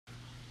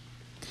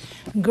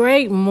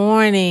Great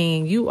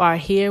morning. You are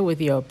here with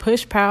your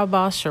Push Power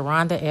Boss,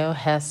 Sharonda L.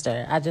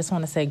 Hester. I just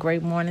want to say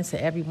great morning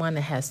to everyone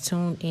that has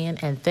tuned in,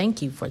 and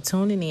thank you for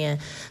tuning in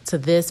to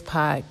this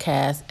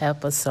podcast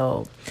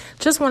episode.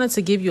 Just wanted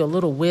to give you a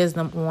little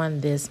wisdom on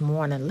this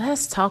morning.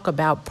 Let's talk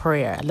about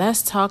prayer.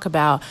 Let's talk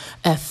about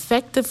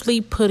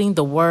effectively putting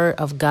the word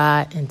of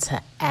God into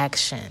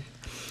action.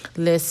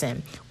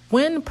 Listen.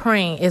 When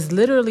praying, it's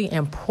literally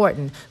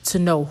important to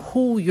know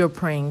who you're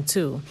praying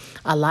to.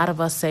 A lot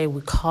of us say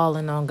we're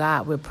calling on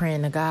God, we're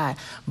praying to God.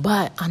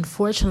 But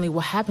unfortunately,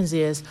 what happens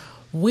is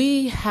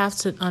we have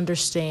to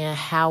understand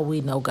how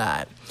we know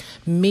God.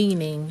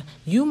 Meaning,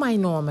 you might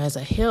know him as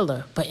a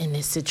healer, but in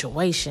this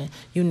situation,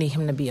 you need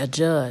him to be a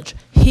judge.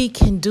 He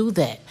can do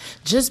that.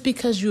 Just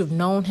because you have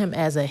known him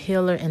as a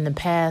healer in the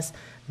past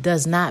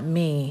does not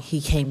mean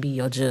he can't be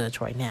your judge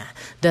right now.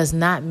 Does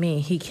not mean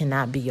he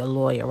cannot be your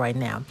lawyer right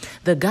now.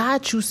 The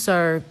God you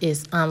serve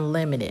is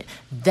unlimited.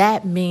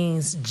 That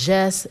means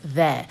just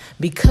that.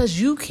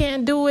 Because you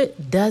can't do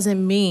it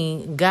doesn't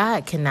mean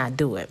God cannot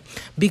do it.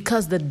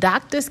 Because the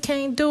doctors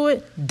can't do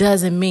it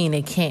doesn't mean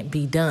it can't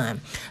be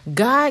done.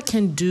 God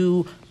can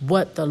do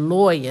what the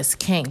lawyers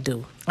can't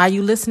do. Are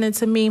you listening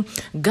to me?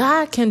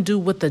 God can do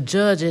what the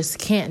judges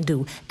can't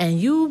do. And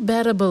you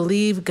better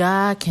believe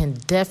God can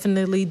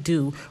definitely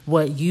do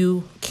what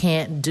you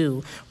can't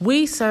do.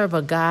 We serve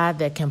a God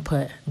that can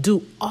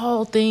do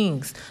all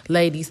things,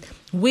 ladies.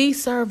 We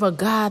serve a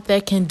God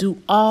that can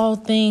do all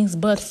things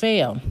but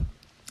fail.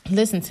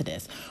 Listen to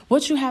this.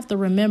 What you have to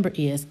remember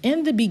is,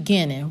 in the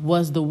beginning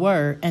was the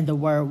Word, and the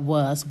Word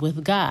was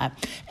with God,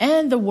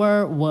 and the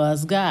Word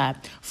was God.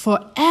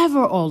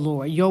 Forever, O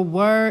Lord, your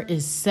word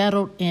is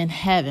settled in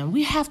heaven.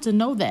 We have to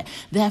know that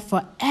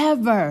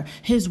forever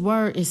his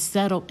word is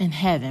settled in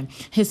heaven.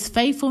 His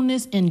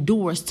faithfulness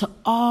endures to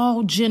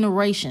all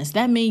generations.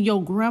 That means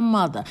your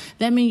grandmother,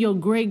 that means your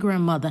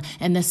great-grandmother,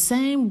 and the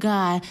same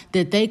God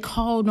that they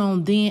called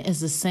on then is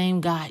the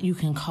same God you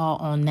can call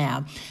on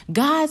now.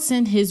 God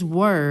sent his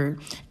word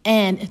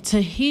and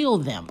to heal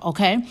them,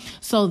 okay?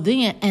 So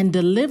then, and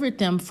delivered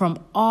them from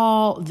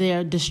all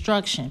their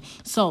destruction.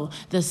 So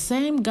the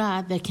same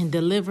God that can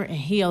deliver and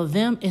heal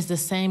them is the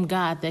same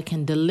God that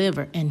can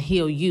deliver and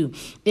heal you.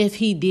 If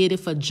he did it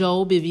for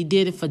Job, if he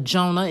did it for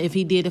Jonah, if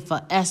he did it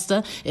for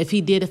Esther, if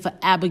he did it for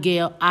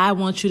Abigail, I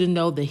want you to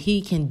know that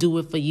he can do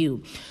it for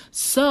you.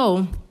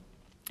 So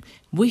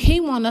he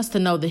wants us to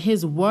know that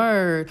his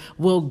word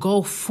will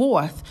go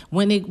forth.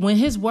 When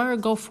his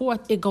word go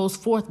forth, it goes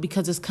forth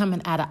because it's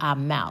coming out of our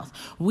mouth.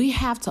 We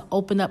have to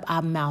open up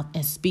our mouth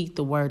and speak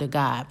the word of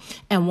God.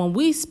 And when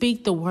we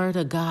speak the word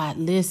of God,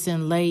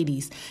 listen,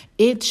 ladies,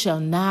 it shall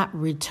not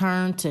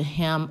return to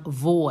him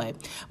void,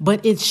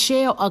 but it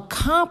shall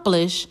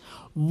accomplish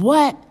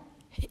what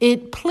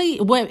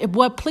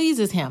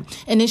pleases him,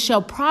 and it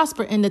shall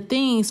prosper in the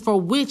things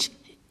for which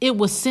it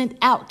was sent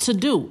out to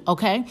do,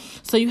 okay?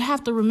 So you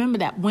have to remember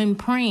that when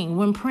praying,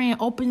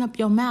 open up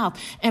your mouth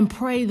and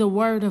pray the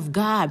word of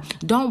God.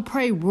 Don't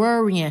pray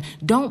worrying.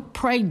 Don't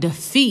pray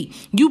defeat.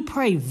 You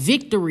pray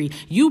victory.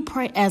 You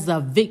pray as a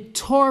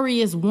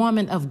victorious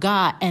woman of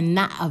God and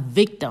not a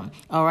victim,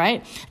 all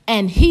right?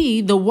 And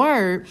he, the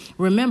word,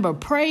 remember,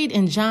 prayed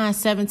in John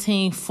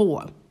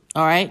 17:4.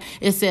 All right.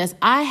 It says,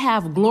 I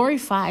have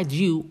glorified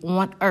you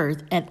on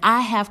earth, and I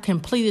have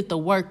completed the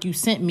work you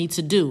sent me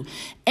to do.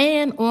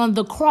 And on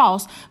the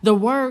cross, the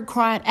word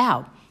cried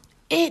out,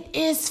 it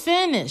is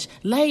finished.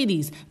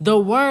 Ladies, the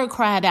word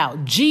cried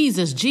out.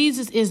 Jesus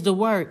is the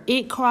word.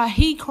 He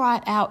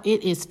cried out,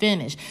 it is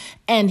finished.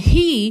 And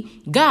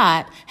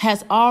God,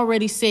 has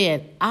already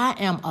said, I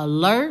am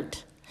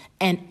alert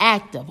and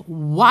active,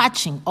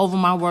 watching over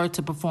my word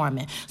to perform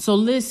it. So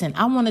listen,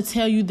 I want to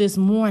tell you this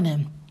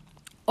morning,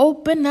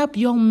 open up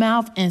your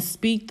mouth and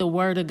speak the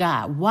word of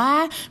God.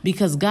 Why?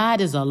 Because God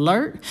is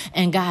alert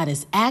and God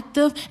is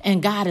active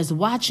and God is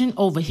watching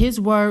over his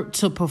word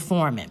to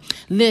perform it.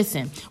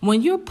 Listen,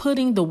 when you're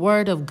putting the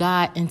word of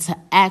God into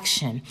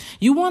action,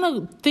 you want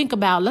to think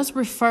about, let's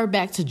refer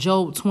back to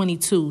Job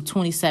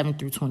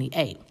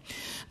 22:27-28.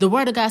 The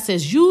word of God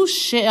says, you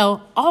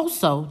shall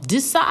also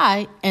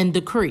decide and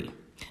decree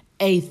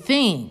a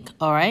thing,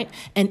 all right?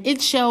 And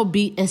it shall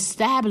be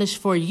established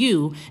for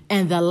you,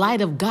 and the light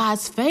of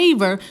God's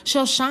favor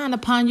shall shine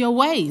upon your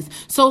ways.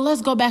 So let's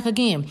go back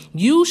again.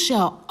 You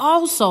shall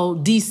also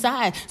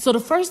decide. So the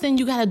first thing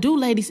you got to do,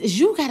 ladies, is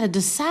you got to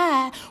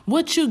decide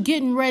what you're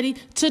getting ready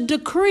to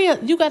decree.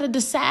 You got to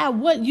decide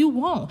what you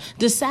want.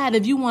 Decide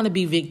if you want to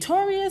be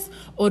victorious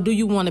or do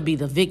you want to be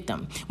the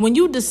victim. When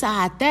you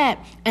decide that,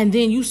 and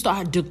then you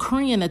start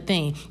decreeing a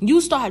thing, you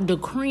start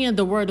decreeing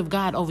the word of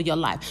God over your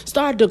life.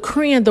 Start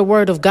decreeing the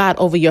word of God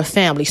over your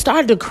family.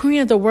 Start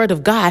decreeing the word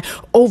of God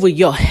over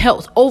your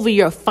health, over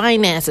your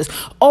finances,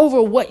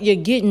 over what you're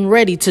getting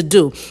ready to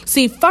do.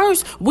 See,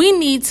 first, we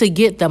need to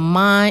get the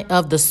mind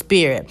of the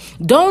spirit.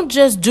 Don't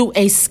just do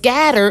a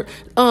scattered,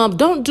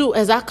 don't do,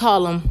 as I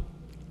call them,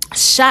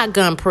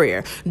 shotgun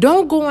prayer.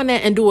 Don't go in there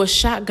and do a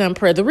shotgun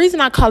prayer. The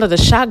reason I call it a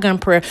shotgun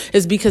prayer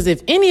is because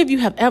if any of you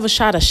have ever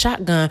shot a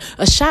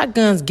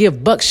shotguns give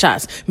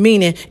buckshots,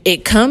 meaning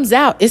it comes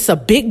out. It's a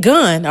big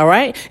gun. All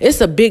right.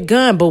 It's a big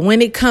gun. But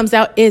when it comes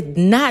out, it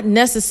not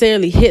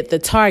necessarily hit the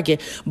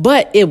target,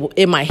 but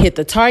it might hit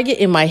the target.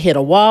 It might hit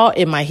a wall.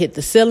 It might hit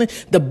the ceiling.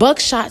 The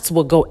buckshots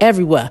will go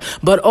everywhere.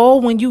 But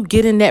when you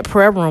get in that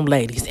prayer room,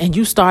 ladies, and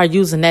you start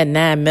using that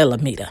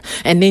 9mm,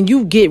 and then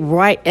you get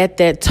right at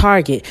that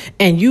target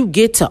and you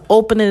get to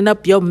opening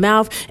up your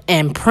mouth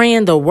and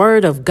praying the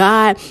word of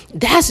God,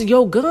 that's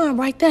your gun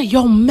right there.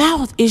 Your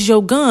mouth is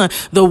your gun.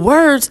 The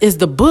words is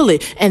the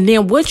bullet. And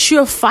then what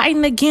you're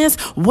fighting against,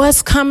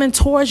 what's coming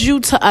towards you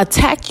to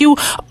attack you,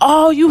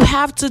 all you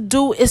have to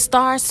do is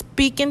start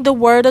speaking the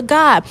word of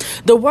God.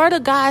 The word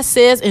of God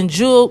says in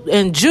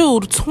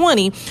Jude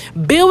 20,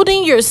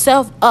 building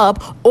yourself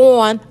up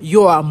on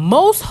your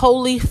most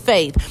holy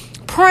faith,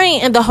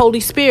 praying in the Holy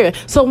Spirit.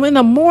 So in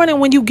the morning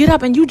when you get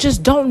up and you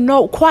just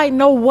don't quite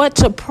know what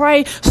to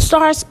pray,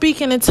 start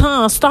speaking in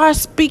tongues, start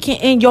speaking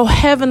in your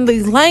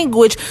heavenly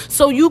language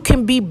so you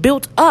can be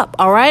built up.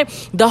 All right.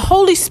 The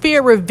Holy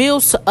Spirit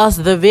reveals to us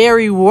the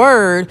very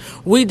word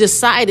we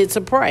decided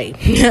to pray.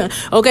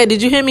 Okay.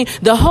 Did you hear me?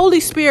 The Holy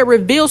Spirit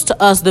reveals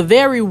to us the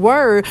very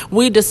word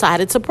we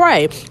decided to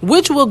pray,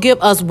 which will give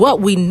us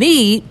what we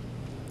need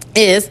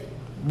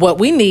what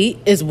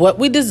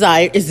we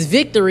desire is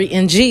victory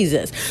in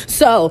Jesus.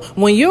 So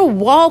when you're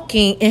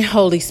walking in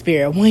Holy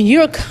Spirit, when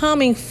you're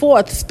coming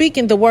forth,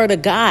 speaking the word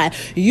of God,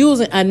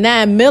 using a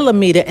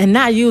 9mm and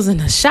not using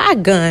a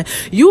shotgun,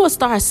 you will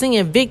start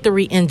seeing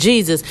victory in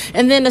Jesus.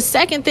 And then the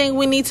second thing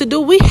we need to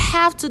do, we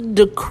have to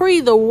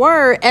decree the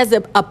word as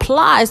it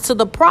applies to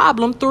the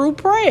problem through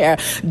prayer.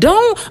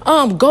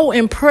 Don't go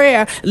in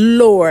prayer,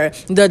 Lord,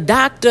 the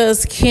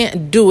doctors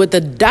can't do it.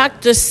 The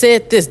doctor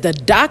said this. The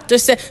doctor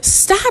said,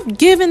 stop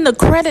giving the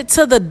credit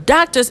to the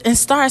doctors and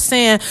start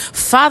saying,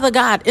 Father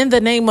God, in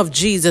the name of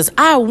Jesus,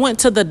 I went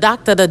to the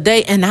doctor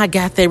today and I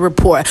got their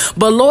report.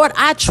 But Lord,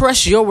 I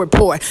trust your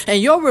report.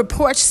 And your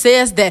report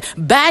says that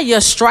by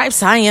your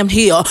stripes, I am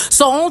healed.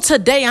 So on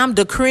today, I'm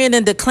decreeing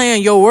and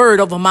declaring your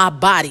word over my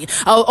body,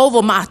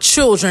 over my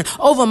children,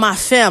 over my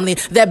family,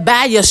 that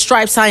by your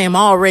stripes, I am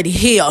already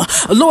healed.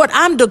 Lord,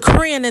 I'm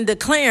decreeing and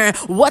declaring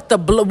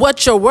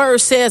what your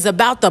word says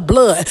about the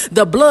blood.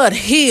 The blood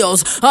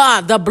heals.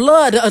 The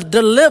blood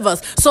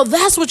delivers. So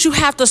that's what you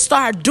have to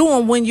start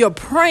doing when you're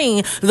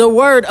praying the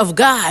word of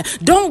God.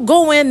 Don't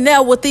go in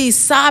there with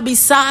these patty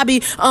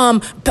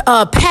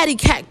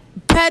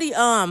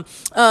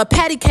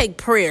cake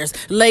prayers.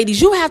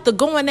 Ladies, you have to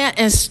go in there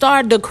and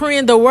start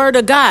decreeing the word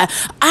of God.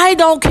 I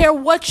don't care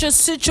what your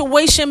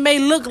situation may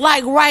look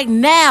like right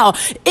now.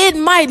 It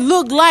might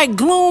look like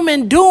gloom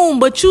and doom,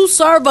 but you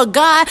serve a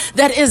God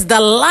that is the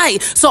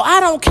light. So I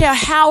don't care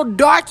how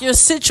dark your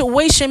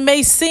situation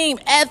may seem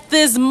at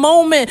this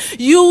moment.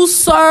 You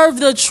serve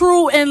the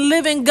true and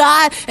living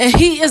God, and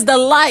he is the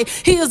light.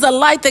 He is the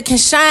light that can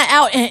shine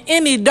out in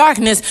any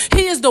darkness.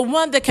 He is the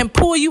one that can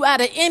pull you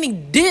out of any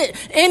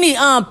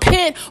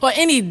pit or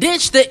any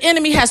ditch the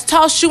enemy has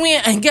tossed you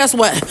in. And guess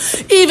what?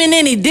 Even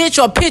any ditch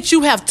or pit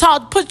you have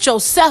put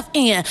yourself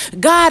in,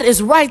 God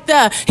is right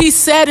there. He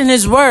said in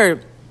his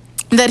word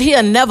that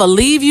he'll never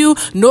leave you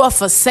nor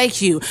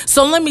forsake you.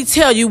 So let me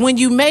tell you, when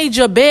you made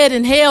your bed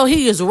in hell,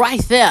 he is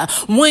right there.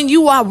 When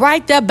you are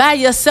right there by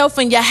yourself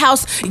in your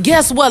house,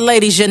 guess what,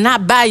 ladies? You're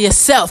not by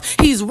yourself.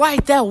 He's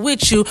right there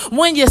with you.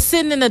 When you're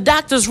sitting in the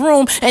doctor's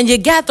room and you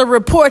got the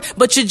report,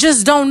 but you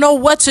just don't know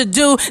what to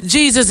do,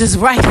 Jesus is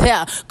right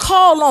there.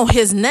 Call on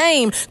his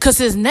name, because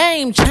his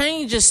name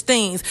changes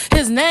things.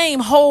 His name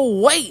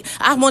hold weight.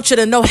 I want you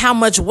to know how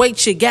much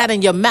weight you got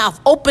in your mouth.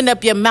 Open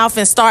up your mouth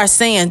and start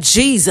saying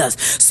Jesus.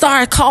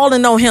 Start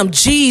calling on him,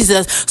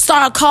 Jesus.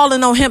 Start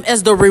calling on him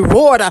as the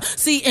rewarder.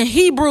 See, in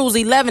Hebrews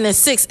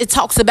 11:6, it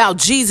talks about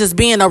Jesus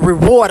being a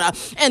rewarder.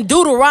 In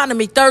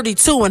Deuteronomy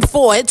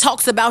 32:4, it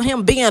talks about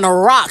him being a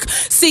rock.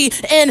 See,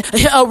 in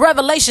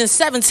Revelation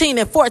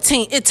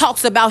 17:14, it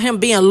talks about him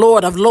being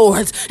Lord of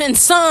Lords. In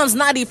Psalms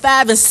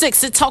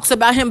 95:6, it talks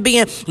about him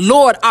being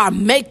Lord our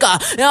maker.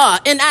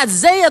 In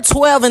Isaiah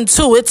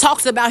 12:2, it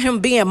talks about him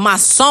being my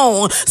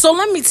song. So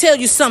let me tell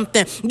you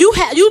something.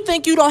 You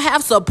think you don't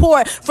have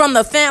support from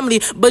the family,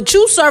 but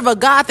you serve a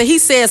God that he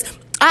says,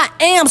 I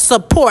am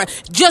support.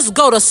 Just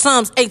go to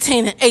Psalms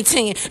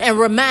 18:18 and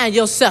remind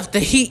yourself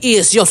that he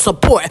is your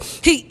support.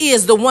 He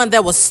is the one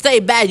that will stay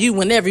by you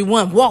when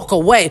everyone walk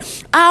away.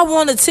 I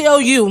want to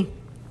tell you,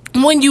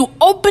 when you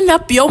open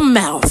up your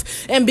mouth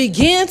and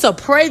begin to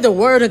pray the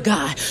word of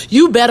God,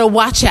 you better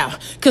watch out,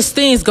 because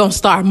things gonna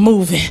start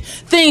moving.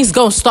 Things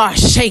gonna start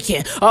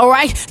shaking. All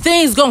right.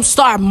 Things gonna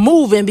start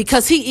moving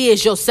because he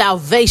is your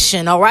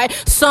salvation. All right.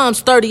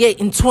 Psalms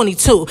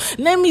 38:22.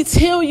 Let me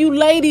tell you,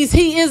 ladies,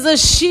 he is a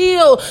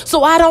shield.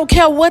 So I don't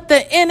care what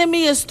the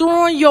enemy is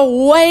throwing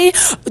your way.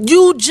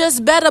 You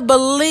just better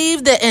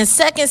believe that in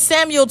 2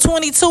 Samuel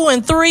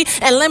 22:3.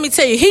 And let me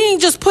tell you, he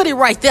ain't just put it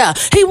right there.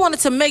 He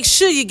wanted to make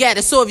sure you got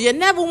it. So if you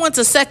never went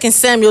to 2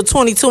 Samuel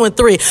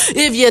 22:3,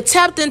 if you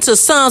tapped into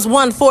Psalms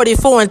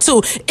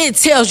 144:2, it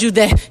tells you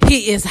that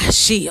he is our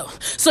shield.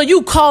 So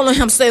you call on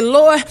him, say,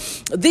 Lord,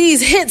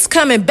 these hits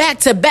coming back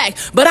to back,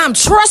 but I'm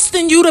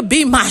trusting you to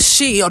be my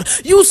shield.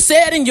 You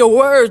said in your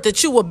word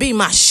that you will be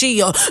my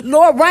shield.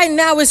 Lord, right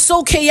now it's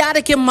so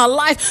chaotic in my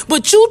life,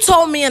 but you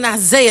told me in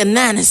Isaiah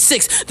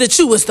 9:6 that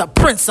you was the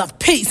Prince of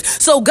Peace.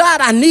 So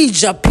God, I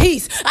need your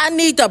peace. I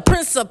need the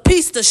Prince of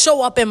Peace to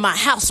show up in my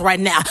house right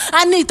now.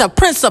 I need the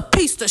Prince of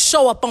Peace to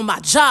show up on my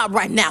job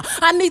right now.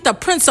 I need the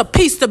Prince of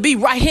Peace to be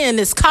right here in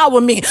this car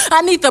with me.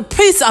 I need the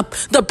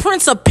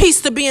Prince of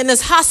Peace to be in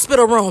this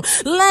hospital room.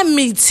 Let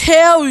me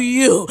tell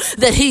you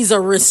that he's a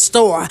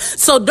restorer.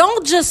 So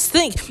don't just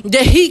think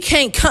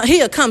that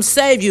he'll come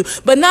save you,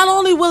 but not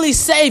only will he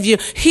save you,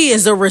 he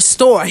is a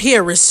restorer.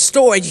 He'll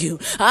restore you.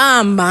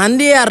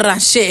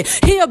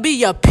 He'll be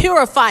your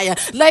purifier.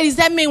 Ladies,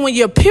 that means when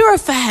you're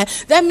purified,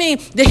 that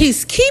means that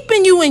he's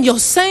keeping you in your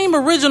same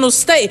original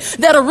state,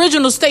 that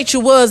original state you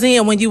was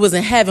in when you was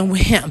in heaven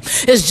with him.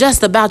 It's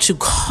just about you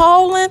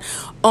calling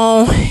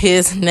on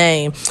his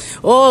name.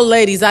 Oh,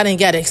 ladies, I didn't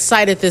get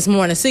excited this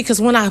morning. See,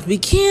 because when I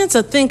began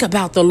to think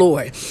about the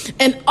Lord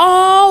and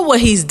all what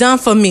he's done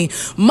for me,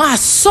 my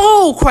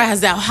soul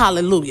cries out,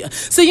 hallelujah.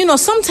 So,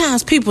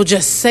 sometimes people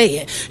just say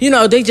it,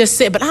 they just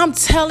say it, but I'm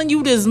telling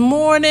you this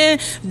morning,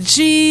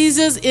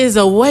 Jesus is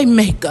a way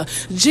maker.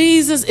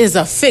 Jesus is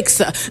a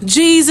fixer.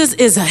 Jesus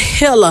is a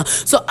healer.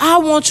 So I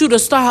want you to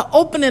start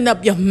opening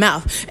up your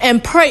mouth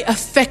and pray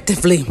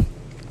effectively.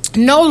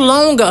 No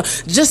longer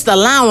just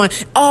allowing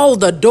all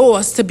the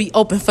doors to be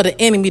open for the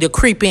enemy to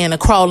creep in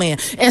and crawl in.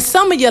 And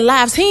some of your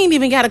lives, he ain't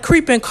even got to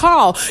creep and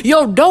crawl.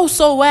 Your door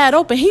so wide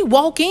open, he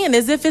walk in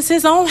as if it's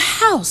his own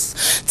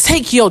house.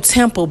 Take your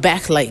temple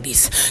back,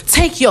 ladies.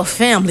 Take your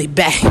family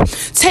back.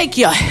 Take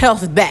your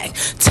health back.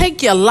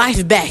 Take your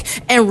life back.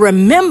 And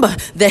remember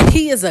that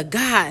he is a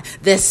God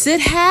that sit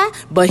high,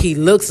 but he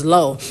looks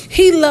low.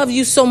 He loves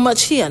you so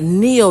much, he'll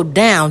kneel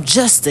down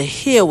just to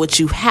hear what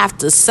you have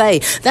to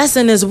say. That's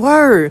in his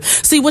word.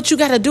 See, what you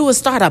got to do is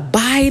start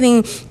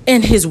abiding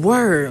in his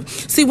word.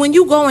 See, when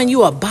you go and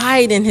you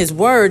abide in his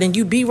word and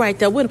you be right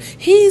there with him,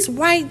 he's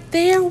right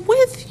there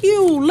with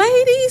you.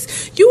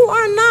 Ladies, you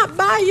are not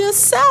by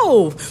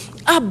yourself.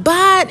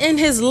 Abide in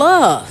his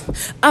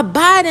love.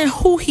 Abide in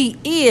who he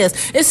is.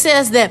 It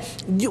says that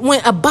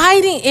when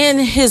abiding in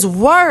his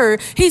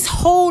word, he's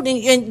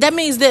holding, and that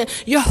means that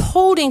you're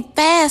holding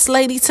fast,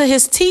 lady, to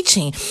his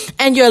teaching,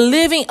 and you're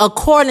living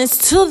according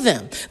to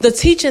them, the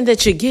teaching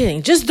that you're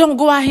getting. Just don't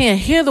go out here and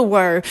hear the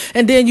word,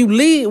 and then you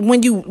leave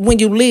when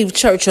you leave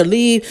church or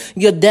leave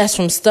your desk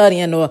from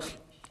studying or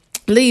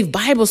leave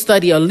Bible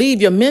study or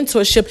leave your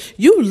mentorship.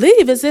 You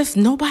leave as if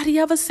nobody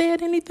ever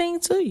said anything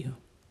to you.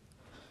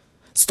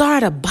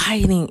 Start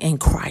abiding in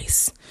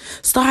Christ.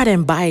 Start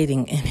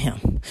abiding in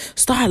him.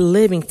 Start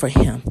living for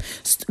him.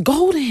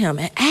 Go to him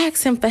and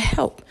ask him for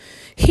help.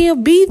 He'll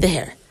be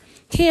there.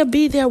 He'll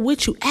be there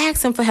with you.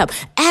 Ask him for help.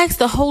 Ask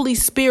the Holy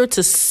Spirit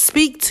to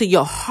speak to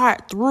your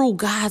heart through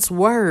God's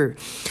word.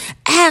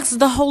 Ask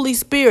the Holy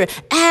Spirit.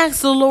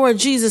 Ask the Lord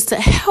Jesus to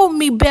help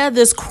me bear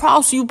this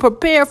cross you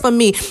prepared for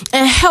me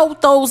and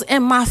help those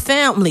in my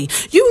family.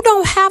 You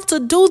don't have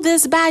to do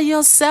this by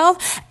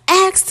yourself.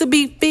 Ask to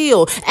be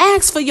filled.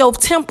 Ask for your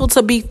temple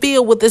to be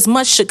filled with as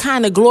much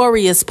Shekinah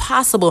glory as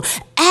possible.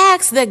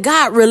 Ask that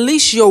God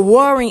release your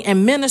warring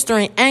and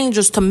ministering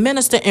angels to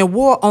minister and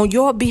war on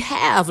your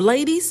behalf,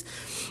 ladies.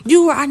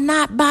 You are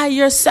not by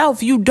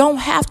yourself. You don't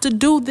have to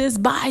do this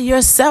by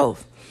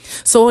yourself.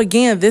 So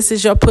again, this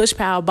is your Push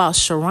Power Boss,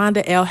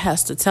 Sharonda L.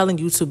 Hester, telling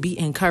you to be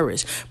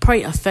encouraged.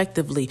 Pray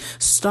effectively.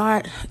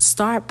 Start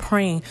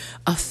praying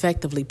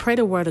effectively. Pray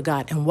the word of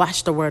God and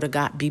watch the word of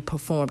God be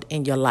performed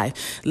in your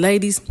life.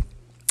 Ladies,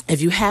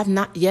 if you have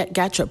not yet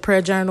got your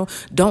prayer journal,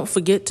 don't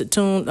forget to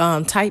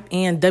type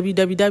in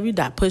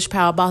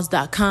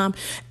www.pushpowerboss.com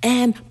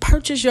and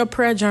purchase your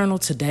prayer journal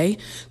today,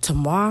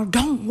 tomorrow.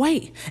 Don't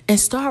wait, and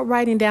start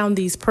writing down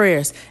these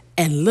prayers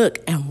and look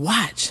and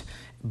watch.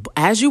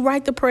 As you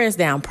write the prayers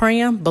down, pray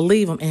them,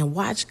 believe them, and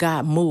watch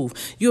God move.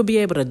 You'll be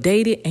able to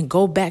date it and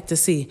go back to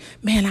see,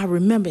 man, I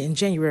remember in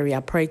January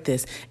I prayed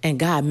this and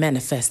God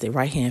manifested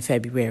right here in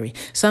February.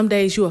 Some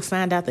days you will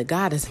find out that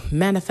God is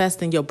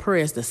manifesting your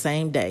prayers the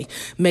same day,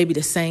 maybe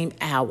the same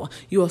hour.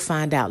 You will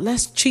find out.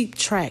 Let's keep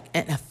track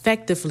and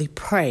effectively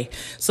pray.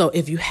 So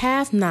if you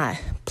have not,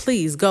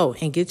 please go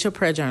and get your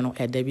prayer journal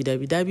at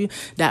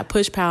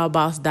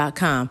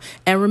www.pushpowerboss.com.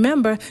 And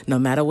remember, no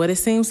matter what it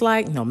seems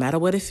like, no matter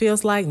what it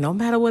feels like, no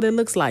matter what it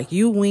looks like,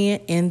 you win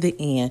in the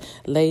end.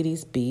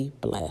 Ladies, be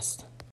blessed.